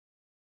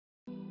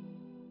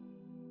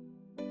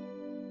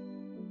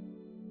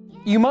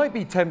You might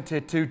be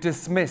tempted to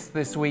dismiss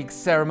this week's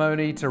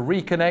ceremony to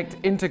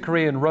reconnect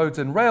inter-Korean roads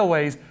and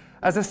railways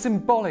as a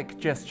symbolic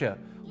gesture,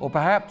 or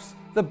perhaps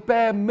the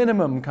bare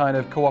minimum kind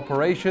of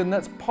cooperation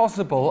that's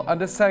possible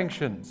under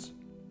sanctions.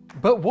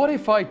 But what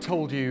if I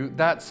told you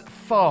that's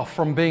far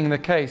from being the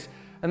case,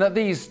 and that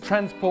these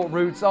transport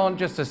routes aren't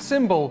just a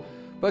symbol,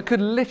 but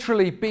could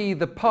literally be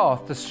the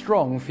path to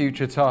strong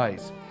future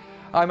ties?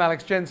 I'm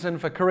Alex Jensen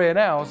for Korea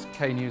Now's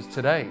K-News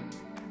Today.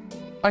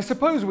 I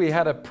suppose we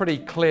had a pretty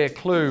clear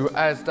clue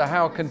as to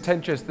how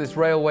contentious this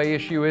railway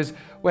issue is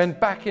when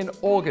back in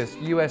August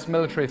US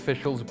military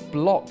officials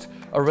blocked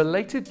a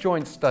related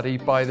joint study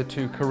by the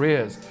two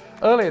Koreas.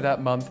 Earlier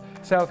that month,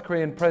 South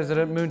Korean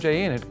President Moon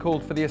Jae-in had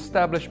called for the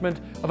establishment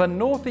of a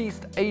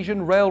Northeast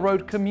Asian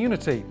railroad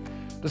community,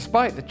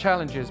 despite the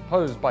challenges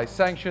posed by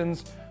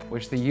sanctions,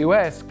 which the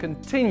US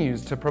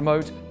continues to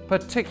promote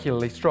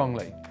particularly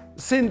strongly.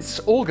 Since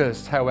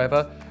August,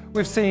 however,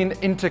 we've seen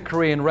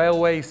inter-Korean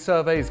railway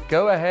surveys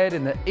go ahead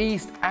in the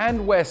east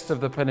and west of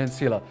the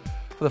peninsula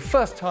for the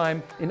first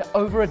time in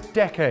over a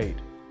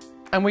decade.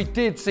 And we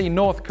did see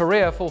North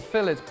Korea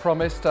fulfill its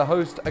promise to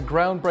host a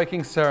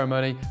groundbreaking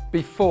ceremony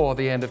before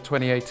the end of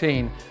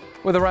 2018,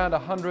 with around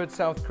 100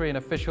 South Korean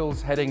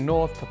officials heading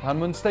north to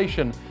Panmun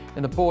Station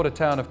in the border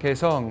town of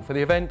Kaesong for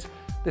the event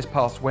this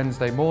past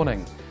Wednesday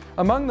morning.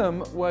 Among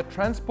them were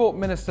Transport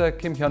Minister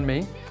Kim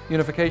Hyun-mi,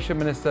 Unification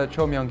Minister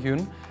Cho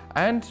Myung-hyun,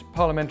 and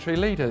parliamentary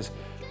leaders.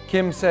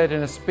 Kim said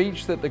in a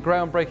speech that the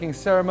groundbreaking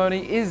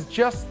ceremony is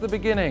just the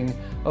beginning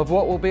of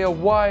what will be a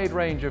wide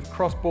range of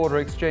cross-border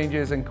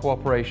exchanges and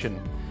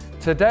cooperation.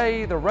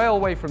 Today, the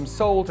railway from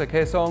Seoul to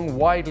Kaesong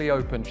widely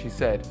open, she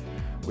said.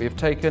 We have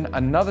taken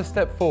another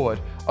step forward,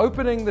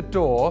 opening the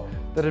door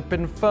that had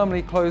been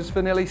firmly closed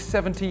for nearly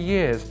 70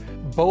 years.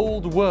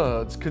 Bold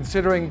words,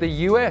 considering the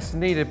US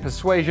needed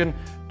persuasion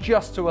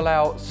just to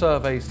allow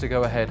surveys to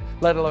go ahead,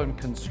 let alone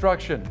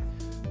construction.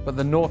 But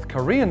the North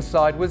Korean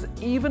side was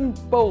even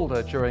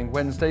bolder during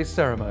Wednesday's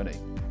ceremony.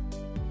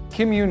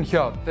 Kim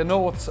Yoon-hyuk, the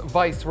North's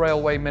vice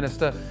railway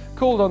minister,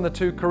 called on the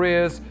two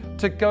Koreas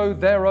to go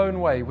their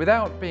own way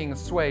without being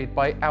swayed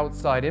by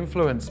outside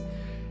influence.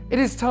 It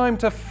is time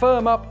to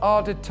firm up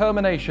our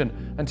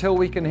determination until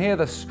we can hear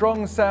the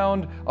strong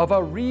sound of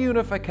a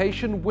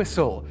reunification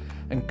whistle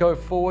and go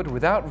forward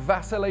without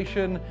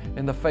vacillation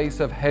in the face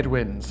of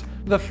headwinds.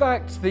 The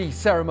fact the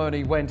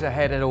ceremony went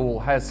ahead at all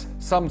has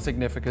some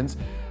significance,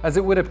 as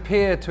it would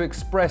appear to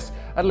express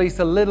at least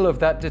a little of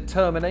that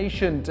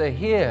determination to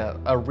hear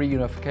a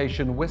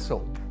reunification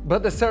whistle.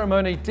 But the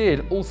ceremony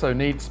did also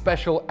need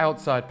special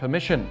outside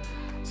permission.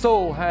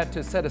 Seoul had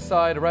to set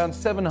aside around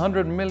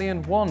 700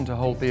 million won to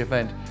hold the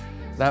event.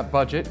 That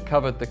budget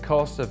covered the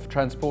cost of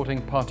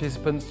transporting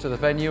participants to the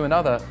venue and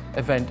other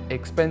event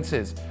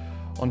expenses.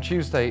 On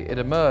Tuesday, it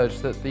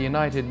emerged that the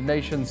United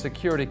Nations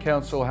Security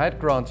Council had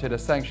granted a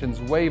sanctions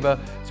waiver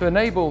to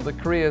enable the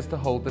Koreas to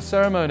hold the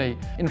ceremony.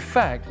 In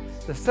fact,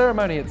 the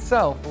ceremony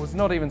itself was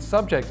not even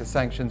subject to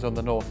sanctions on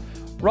the North.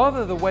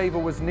 Rather, the waiver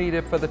was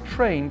needed for the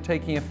train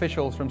taking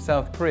officials from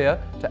South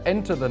Korea to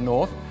enter the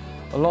North,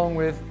 along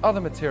with other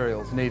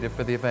materials needed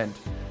for the event.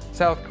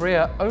 South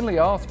Korea only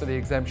asked for the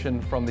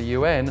exemption from the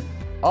UN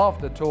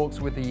after talks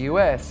with the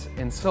US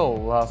in Seoul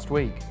last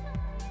week.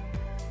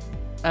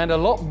 And a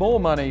lot more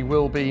money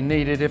will be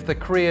needed if the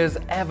Koreas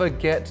ever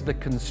get to the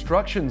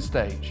construction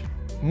stage.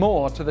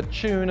 More to the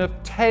tune of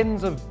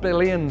tens of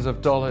billions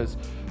of dollars,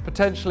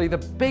 potentially the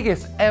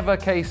biggest ever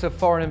case of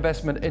foreign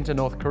investment into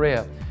North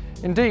Korea.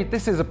 Indeed,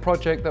 this is a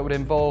project that would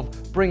involve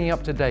bringing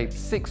up to date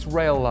 6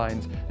 rail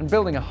lines and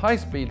building a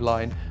high-speed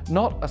line,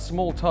 not a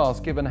small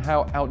task given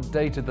how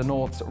outdated the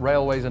North's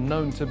railways are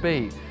known to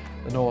be.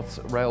 The North's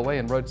railway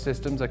and road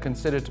systems are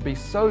considered to be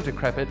so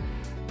decrepit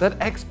that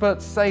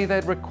experts say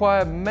they'd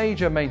require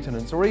major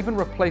maintenance or even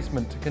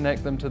replacement to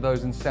connect them to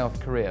those in South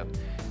Korea.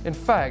 In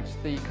fact,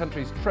 the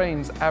country's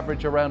trains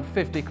average around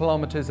 50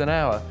 kilometers an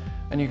hour,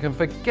 and you can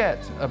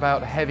forget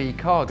about heavy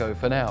cargo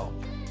for now.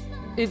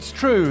 It's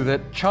true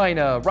that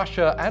China,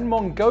 Russia, and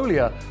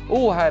Mongolia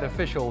all had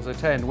officials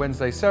attend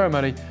Wednesday's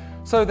ceremony,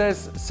 so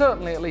there's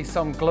certainly at least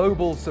some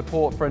global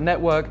support for a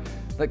network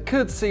that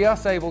could see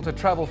us able to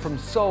travel from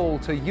Seoul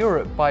to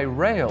Europe by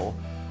rail,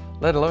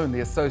 let alone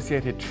the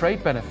associated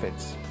trade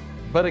benefits.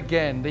 But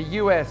again, the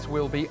US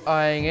will be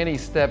eyeing any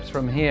steps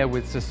from here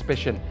with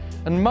suspicion,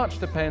 and much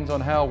depends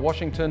on how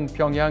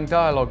Washington-Pyongyang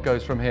dialogue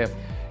goes from here.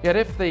 Yet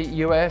if the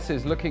US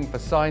is looking for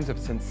signs of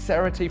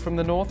sincerity from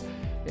the North,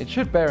 it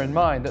should bear in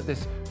mind that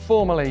this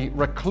formerly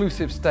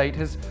reclusive state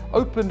has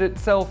opened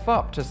itself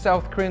up to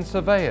South Korean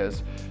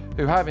surveyors,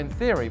 who have in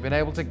theory been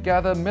able to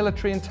gather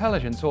military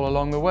intelligence all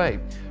along the way.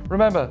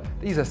 Remember,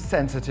 these are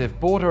sensitive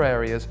border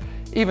areas.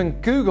 Even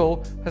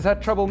Google has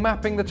had trouble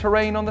mapping the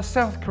terrain on the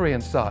South Korean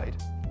side.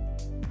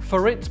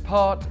 For its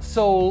part,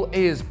 Seoul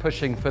is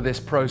pushing for this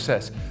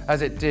process,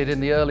 as it did in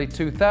the early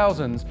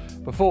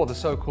 2000s, before the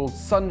so-called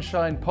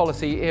Sunshine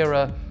Policy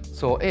era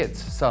saw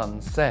its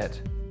sun set.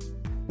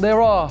 There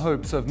are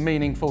hopes of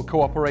meaningful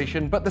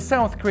cooperation, but the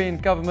South Korean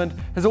government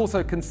has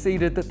also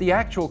conceded that the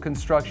actual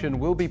construction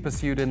will be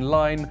pursued in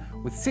line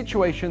with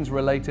situations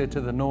related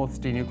to the North's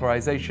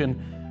denuclearization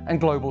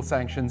and global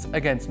sanctions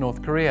against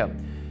North Korea.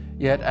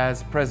 Yet,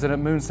 as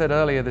President Moon said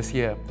earlier this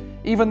year,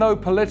 even though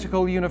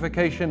political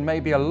unification may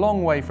be a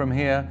long way from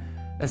here,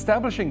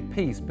 establishing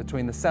peace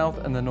between the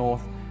South and the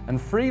North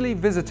and freely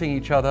visiting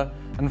each other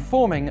and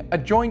forming a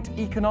joint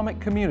economic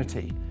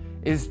community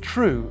is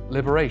true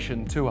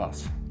liberation to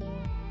us.